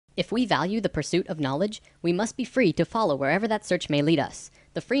If we value the pursuit of knowledge, we must be free to follow wherever that search may lead us.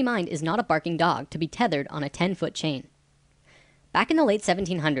 The free mind is not a barking dog to be tethered on a 10-foot chain. Back in the late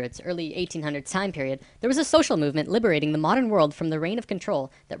 1700s, early 1800s time period, there was a social movement liberating the modern world from the reign of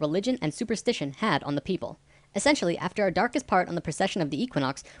control that religion and superstition had on the people. Essentially, after our darkest part on the precession of the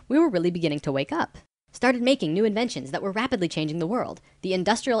equinox, we were really beginning to wake up. Started making new inventions that were rapidly changing the world. The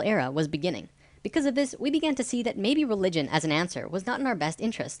industrial era was beginning. Because of this, we began to see that maybe religion as an answer was not in our best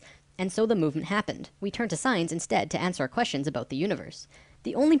interest, and so the movement happened. We turned to science instead to answer our questions about the universe.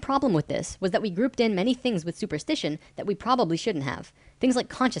 The only problem with this was that we grouped in many things with superstition that we probably shouldn't have. Things like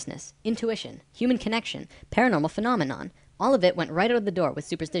consciousness, intuition, human connection, paranormal phenomenon. All of it went right out of the door with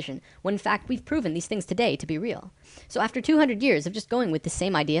superstition, when in fact we've proven these things today to be real. So after 200 years of just going with the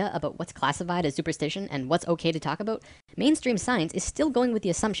same idea about what's classified as superstition and what's okay to talk about, mainstream science is still going with the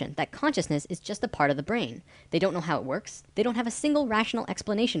assumption that consciousness is just a part of the brain. They don't know how it works, they don't have a single rational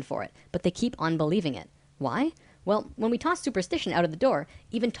explanation for it, but they keep on believing it. Why? Well, when we tossed superstition out of the door,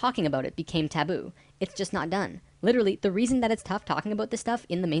 even talking about it became taboo. It's just not done. Literally, the reason that it's tough talking about this stuff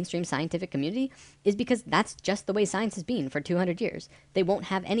in the mainstream scientific community is because that's just the way science has been for 200 years. They won't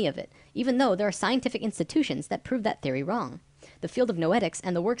have any of it, even though there are scientific institutions that prove that theory wrong. The field of noetics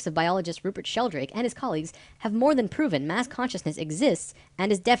and the works of biologist Rupert Sheldrake and his colleagues have more than proven mass consciousness exists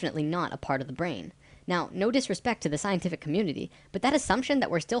and is definitely not a part of the brain. Now, no disrespect to the scientific community, but that assumption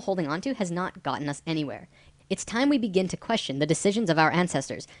that we're still holding on to has not gotten us anywhere. It's time we begin to question the decisions of our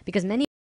ancestors, because many